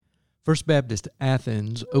First Baptist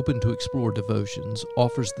Athens, open to explore devotions,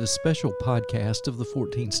 offers this special podcast of the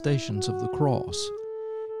 14 Stations of the Cross.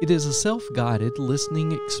 It is a self-guided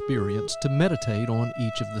listening experience to meditate on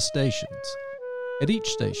each of the stations. At each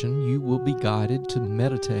station, you will be guided to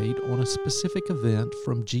meditate on a specific event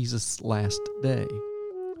from Jesus' last day.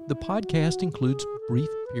 The podcast includes brief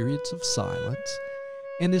periods of silence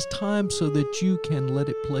and is timed so that you can let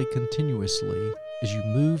it play continuously as you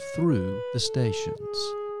move through the stations.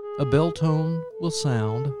 A bell tone will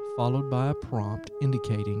sound, followed by a prompt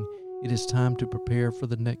indicating it is time to prepare for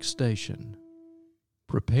the next station.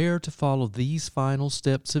 Prepare to follow these final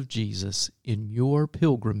steps of Jesus in your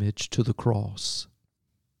pilgrimage to the cross.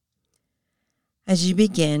 As you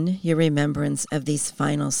begin your remembrance of these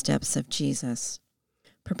final steps of Jesus,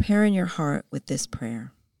 prepare in your heart with this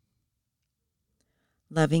prayer.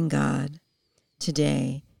 Loving God,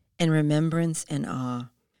 today, in remembrance and awe,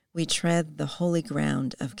 we tread the holy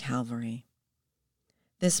ground of Calvary,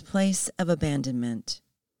 this place of abandonment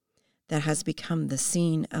that has become the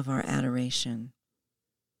scene of our adoration,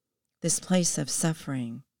 this place of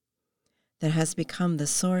suffering that has become the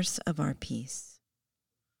source of our peace,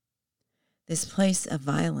 this place of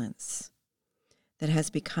violence that has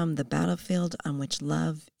become the battlefield on which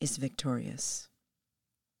love is victorious.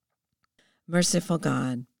 Merciful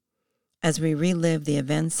God, as we relive the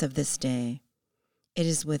events of this day, it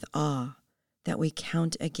is with awe that we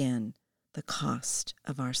count again the cost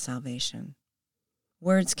of our salvation.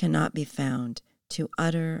 Words cannot be found to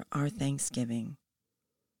utter our thanksgiving,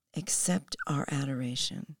 except our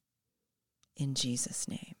adoration. In Jesus'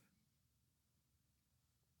 name.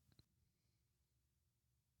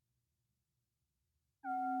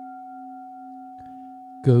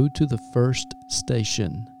 Go to the first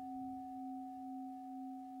station.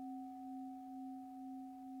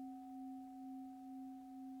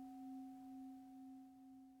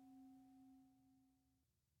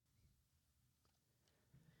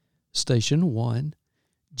 Station 1.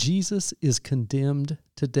 Jesus is condemned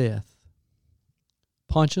to death.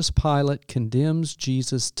 Pontius Pilate condemns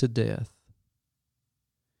Jesus to death.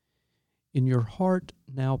 In your heart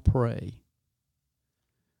now pray.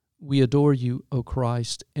 We adore you, O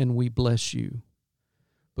Christ, and we bless you,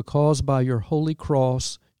 because by your holy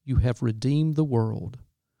cross you have redeemed the world.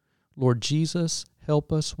 Lord Jesus,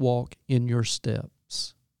 help us walk in your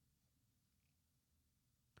steps.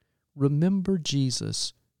 Remember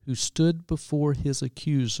Jesus, who stood before his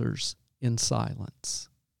accusers in silence.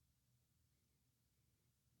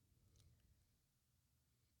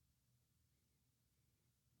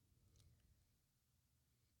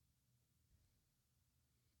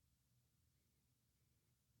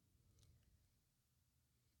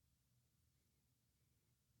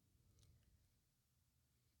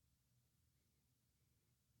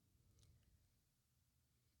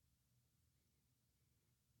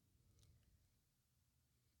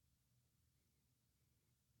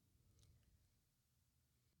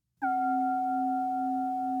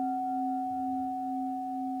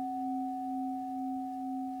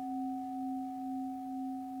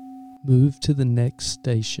 Move to the next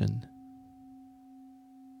station.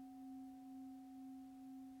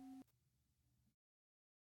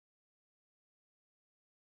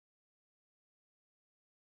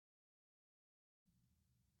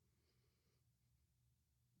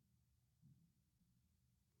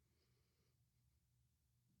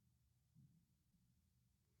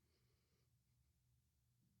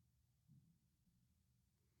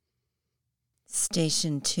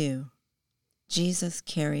 Station 2. Jesus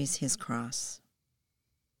carries his cross.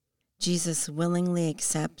 Jesus willingly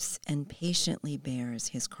accepts and patiently bears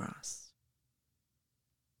his cross.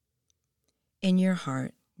 In your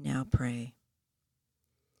heart, now pray.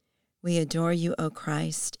 We adore you, O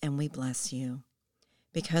Christ, and we bless you,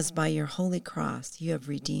 because by your holy cross you have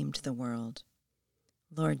redeemed the world.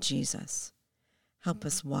 Lord Jesus, help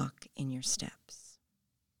us walk in your steps.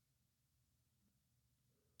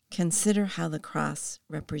 Consider how the cross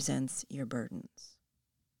represents your burdens.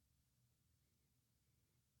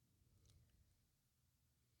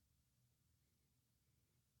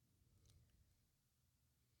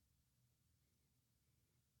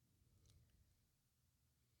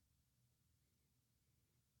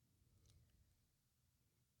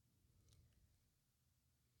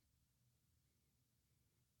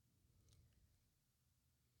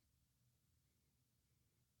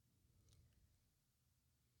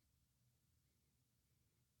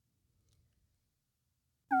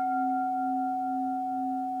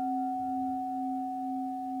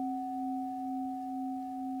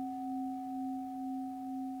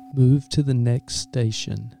 Move to the next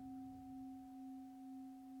station.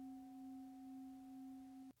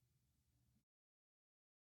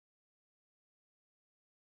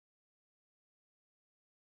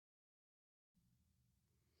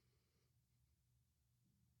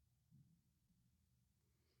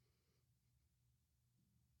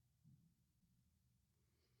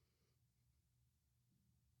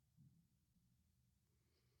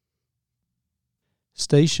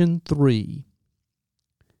 Station 3.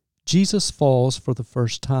 Jesus falls for the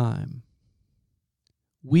first time.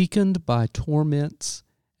 Weakened by torments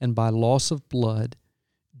and by loss of blood,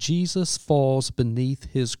 Jesus falls beneath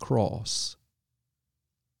his cross.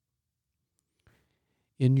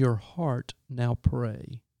 In your heart now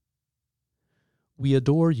pray. We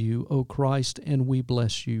adore you, O Christ, and we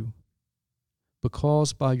bless you,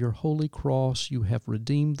 because by your holy cross you have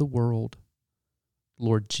redeemed the world.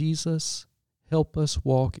 Lord Jesus, help us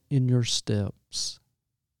walk in your steps.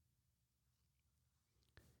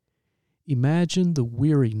 Imagine the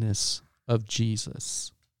weariness of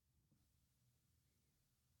Jesus.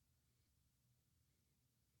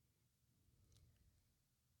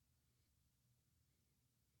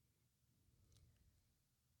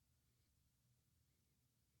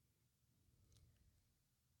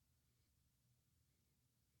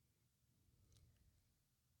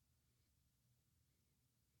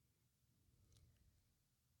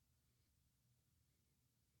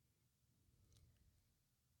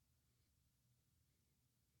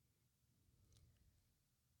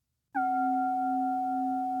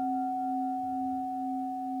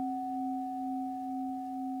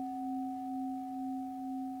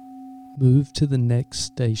 Move to the next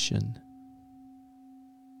station.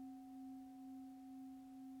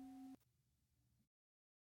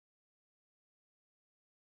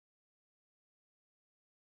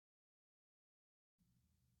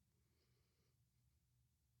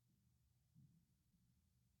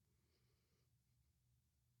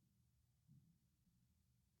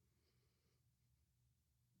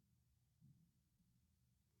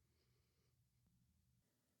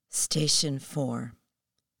 Station 4.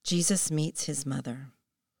 Jesus meets his mother.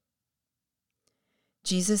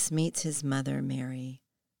 Jesus meets his mother, Mary,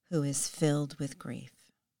 who is filled with grief.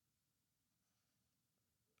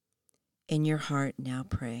 In your heart now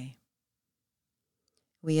pray.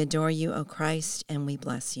 We adore you, O Christ, and we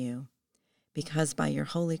bless you, because by your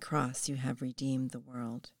holy cross you have redeemed the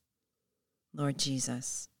world. Lord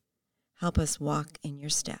Jesus, help us walk in your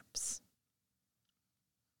steps.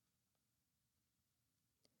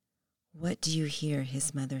 What do you hear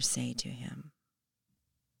his mother say to him?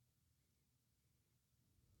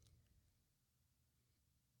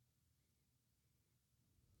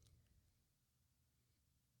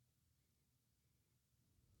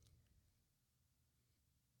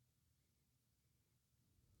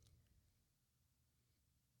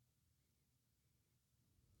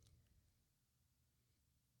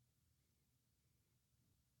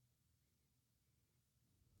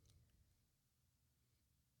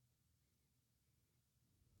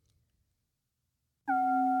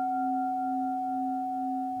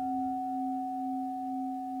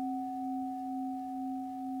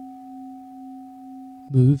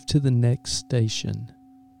 Move to the next station.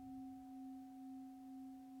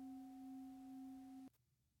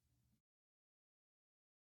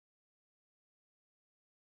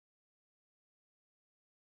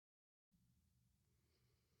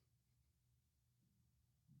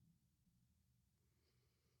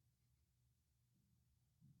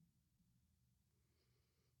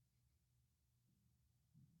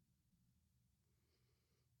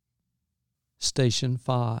 Station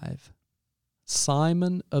 5.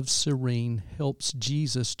 Simon of Cyrene helps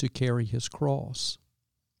Jesus to carry his cross.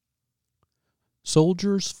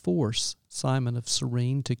 Soldiers force Simon of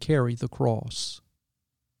Cyrene to carry the cross.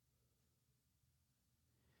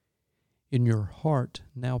 In your heart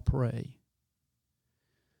now pray.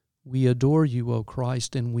 We adore you, O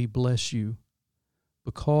Christ, and we bless you,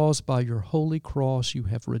 because by your holy cross you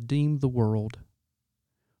have redeemed the world.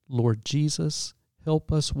 Lord Jesus, help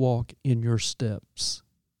us walk in your steps.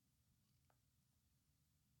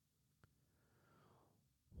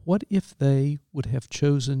 What if they would have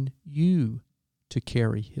chosen you to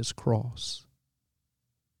carry his cross?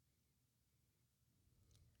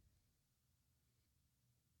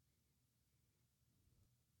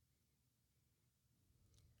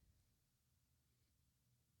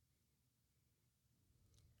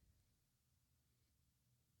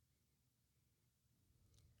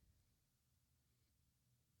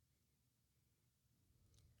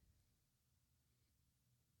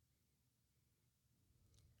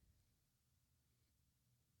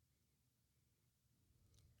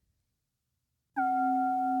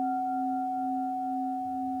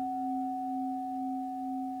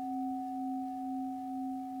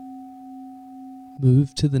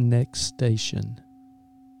 Move to the next station.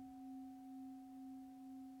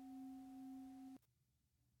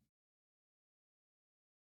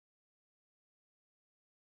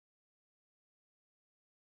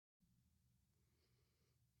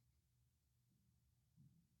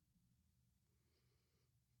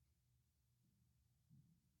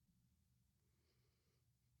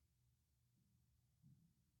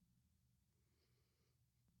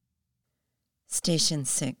 Station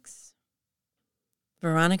 6.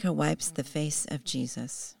 Veronica wipes the face of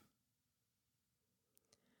Jesus.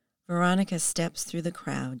 Veronica steps through the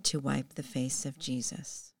crowd to wipe the face of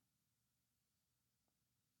Jesus.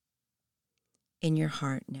 In your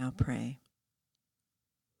heart now pray.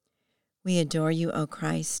 We adore you, O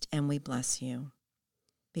Christ, and we bless you,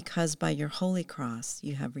 because by your holy cross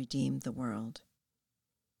you have redeemed the world.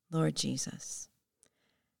 Lord Jesus,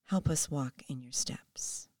 help us walk in your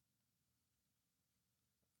steps.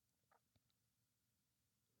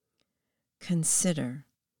 Consider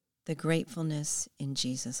the gratefulness in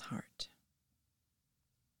Jesus' heart.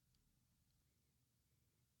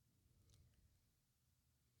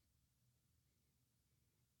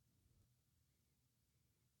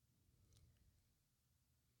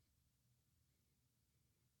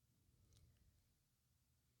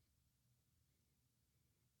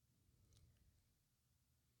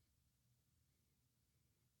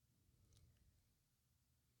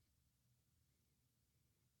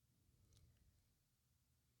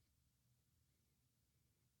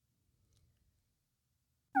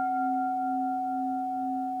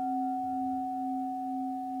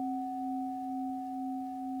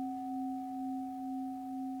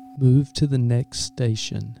 Move to the next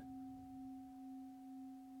station.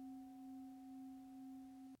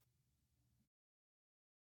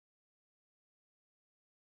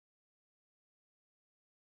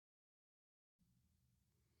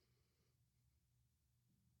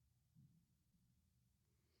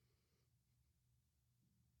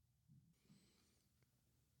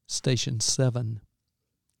 Station 7.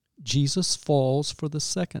 Jesus falls for the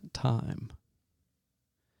second time.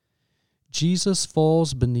 Jesus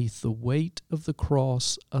falls beneath the weight of the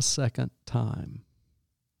cross a second time.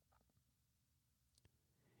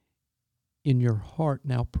 In your heart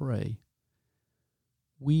now pray.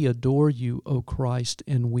 We adore you, O Christ,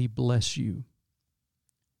 and we bless you,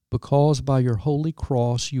 because by your holy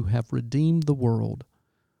cross you have redeemed the world.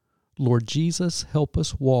 Lord Jesus, help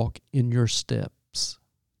us walk in your steps.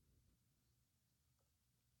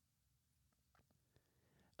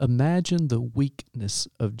 Imagine the weakness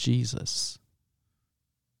of Jesus.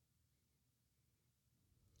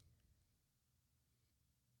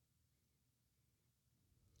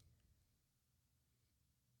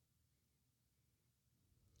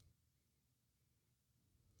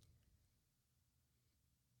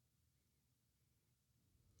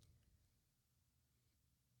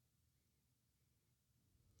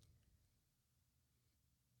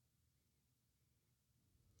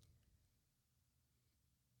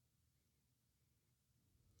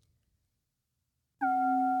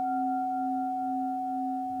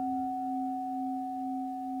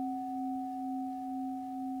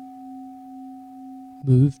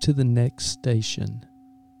 Move to the next station.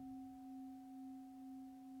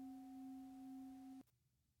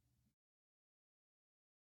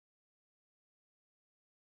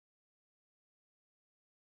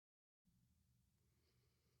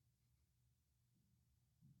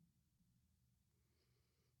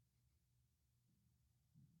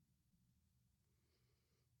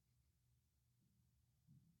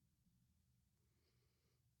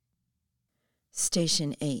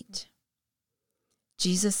 Station 8.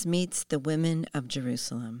 Jesus meets the women of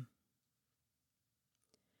Jerusalem.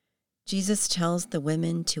 Jesus tells the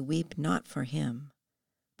women to weep not for him,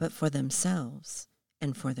 but for themselves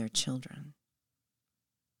and for their children.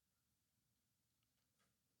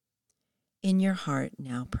 In your heart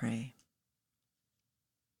now pray.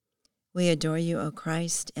 We adore you, O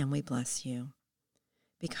Christ, and we bless you,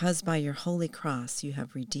 because by your holy cross you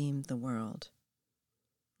have redeemed the world.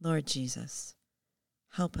 Lord Jesus,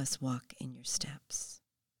 help us walk in your steps.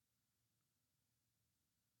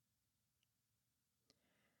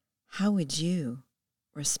 How would you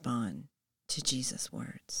respond to Jesus'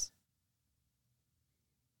 words?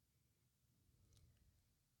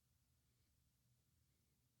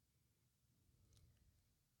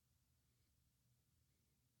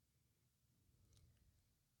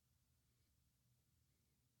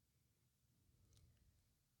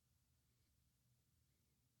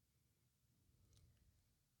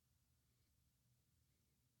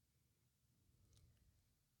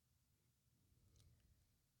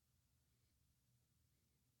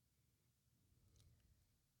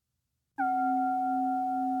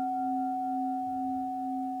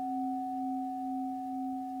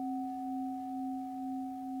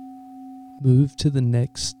 Move to the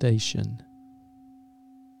next station.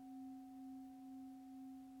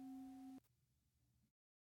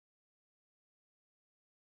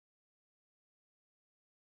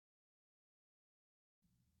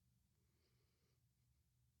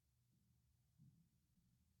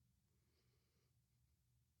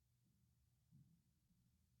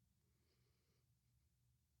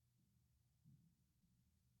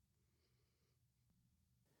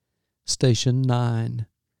 Station 9.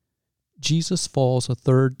 Jesus falls a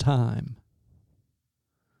third time.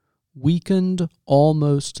 Weakened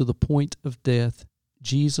almost to the point of death,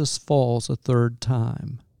 Jesus falls a third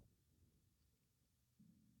time.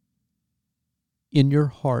 In your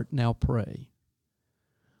heart now pray.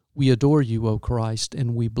 We adore you, O Christ,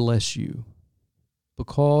 and we bless you,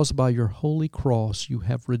 because by your holy cross you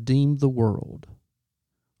have redeemed the world.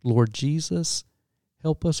 Lord Jesus,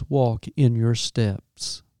 help us walk in your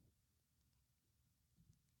steps.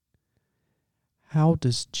 How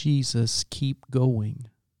does Jesus keep going?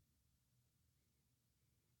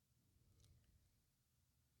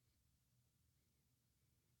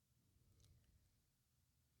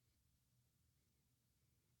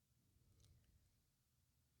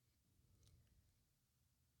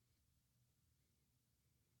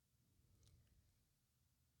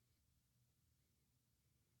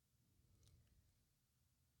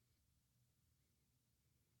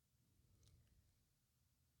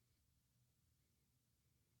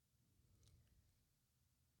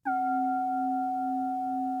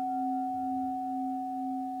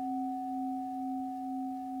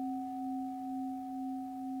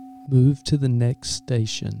 Move to the next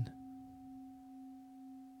station.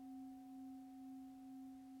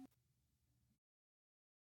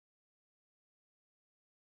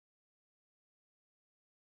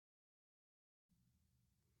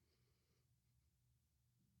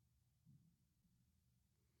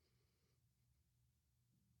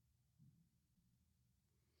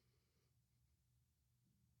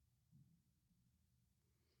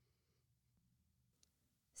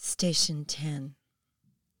 Station 10.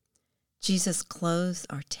 Jesus' clothes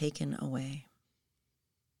are taken away.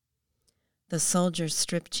 The soldiers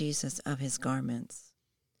strip Jesus of his garments,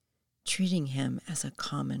 treating him as a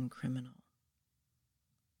common criminal.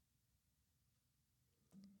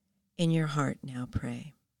 In your heart now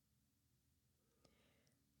pray.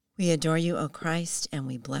 We adore you, O Christ, and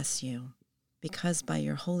we bless you, because by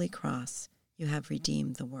your holy cross you have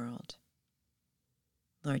redeemed the world.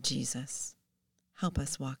 Lord Jesus, help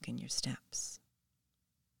us walk in your steps.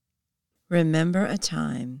 Remember a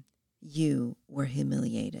time you were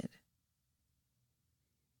humiliated.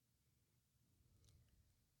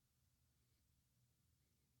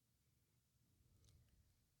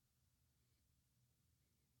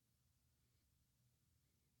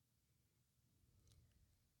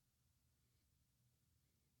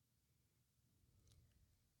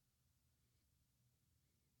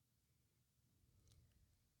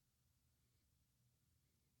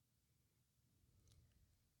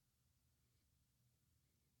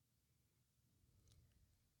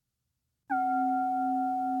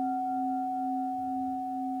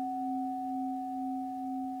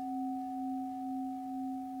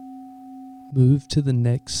 Move to the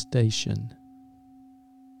next station.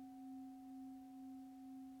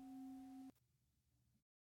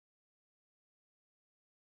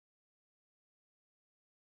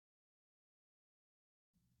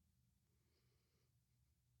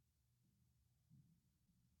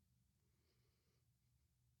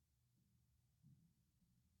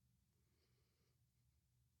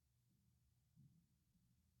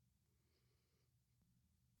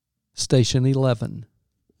 Station 11.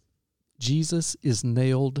 Jesus is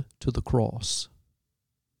nailed to the cross.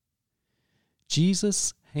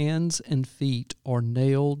 Jesus' hands and feet are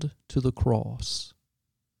nailed to the cross.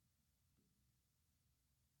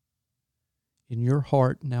 In your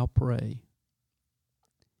heart now pray.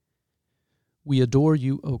 We adore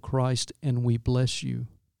you, O Christ, and we bless you,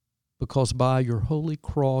 because by your holy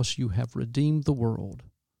cross you have redeemed the world.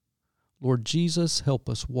 Lord Jesus, help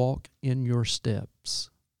us walk in your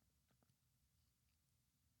steps.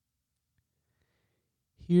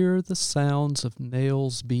 Hear the sounds of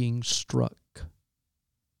nails being struck.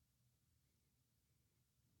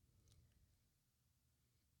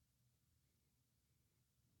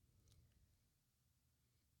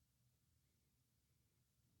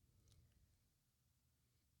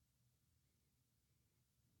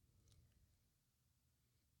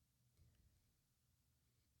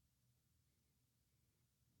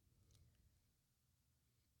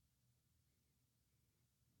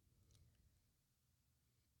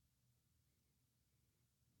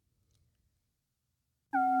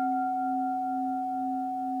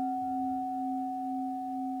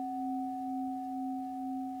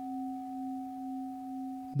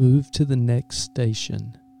 Move to the next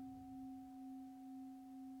station.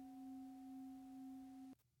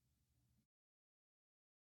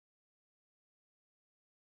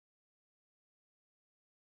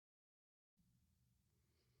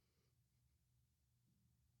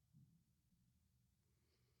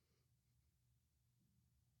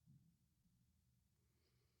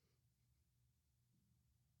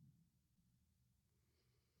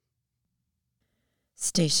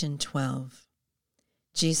 Station 12.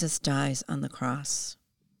 Jesus dies on the cross.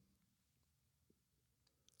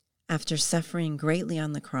 After suffering greatly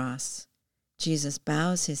on the cross, Jesus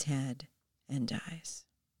bows his head and dies.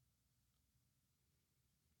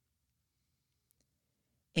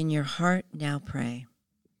 In your heart now pray.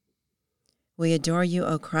 We adore you,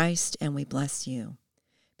 O Christ, and we bless you,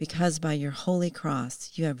 because by your holy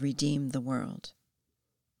cross you have redeemed the world.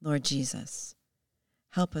 Lord Jesus,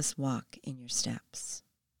 help us walk in your steps.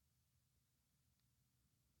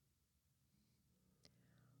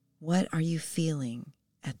 What are you feeling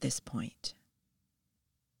at this point?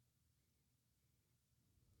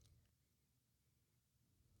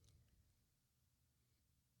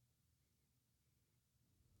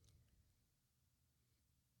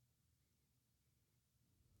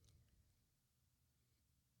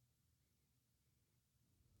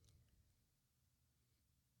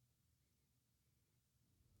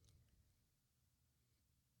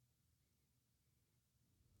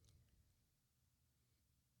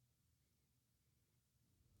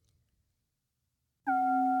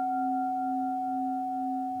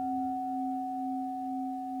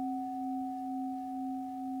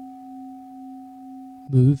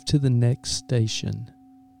 Move to the next station.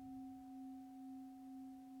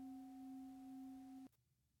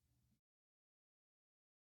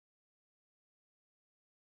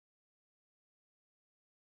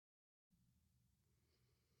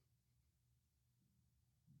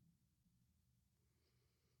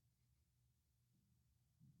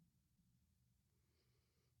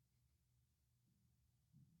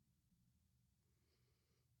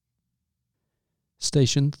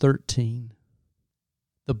 Station 13.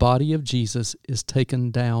 The body of Jesus is taken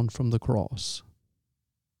down from the cross.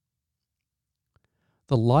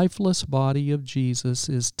 The lifeless body of Jesus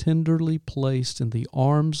is tenderly placed in the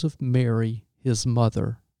arms of Mary, his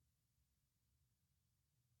mother.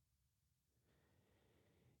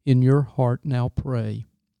 In your heart now pray.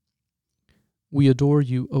 We adore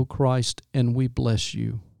you, O Christ, and we bless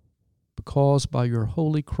you, because by your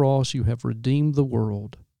holy cross you have redeemed the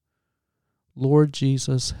world. Lord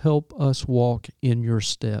Jesus, help us walk in your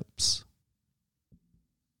steps.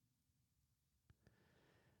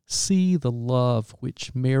 See the love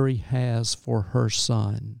which Mary has for her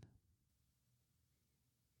Son.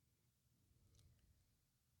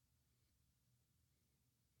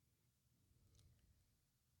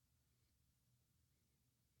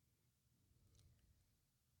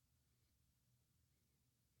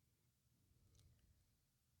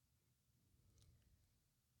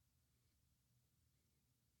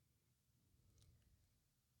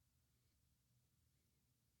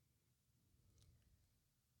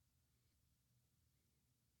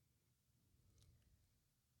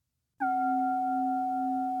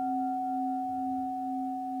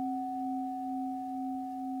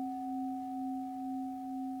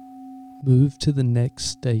 Move to the next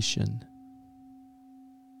station.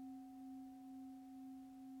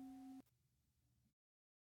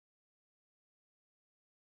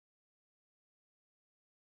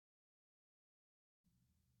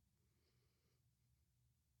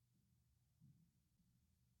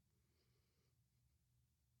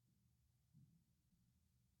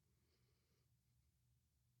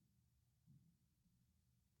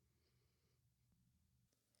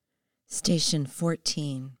 Station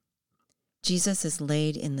 14. Jesus is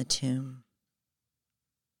laid in the tomb.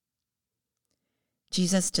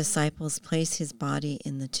 Jesus' disciples place his body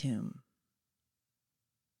in the tomb.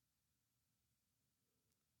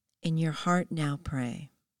 In your heart now pray.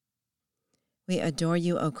 We adore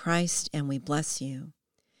you, O Christ, and we bless you,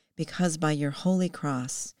 because by your holy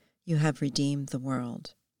cross you have redeemed the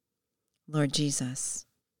world. Lord Jesus,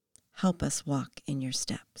 help us walk in your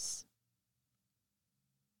steps.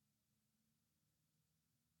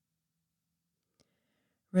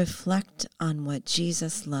 Reflect on what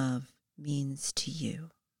Jesus' love means to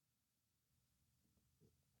you.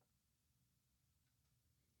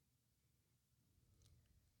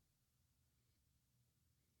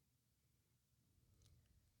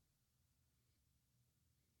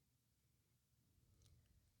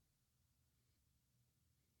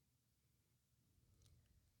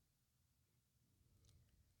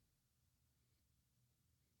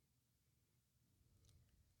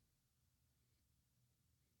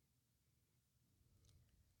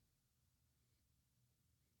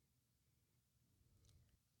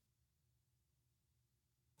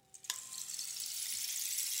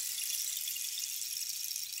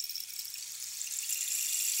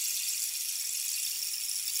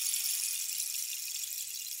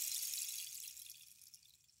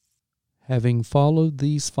 Having followed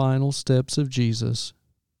these final steps of Jesus,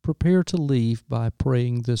 prepare to leave by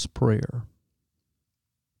praying this prayer.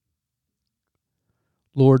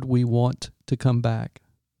 Lord, we want to come back.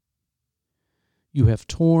 You have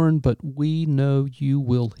torn, but we know you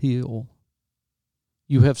will heal.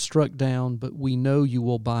 You have struck down, but we know you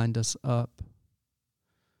will bind us up.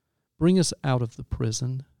 Bring us out of the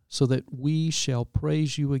prison so that we shall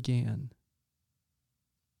praise you again.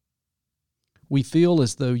 We feel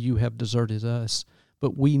as though you have deserted us,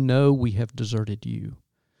 but we know we have deserted you.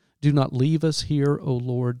 Do not leave us here, O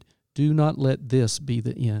Lord. Do not let this be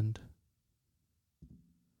the end.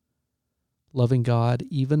 Loving God,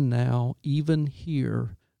 even now, even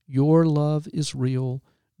here, your love is real,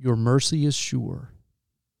 your mercy is sure.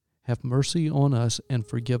 Have mercy on us and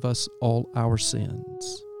forgive us all our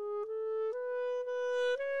sins.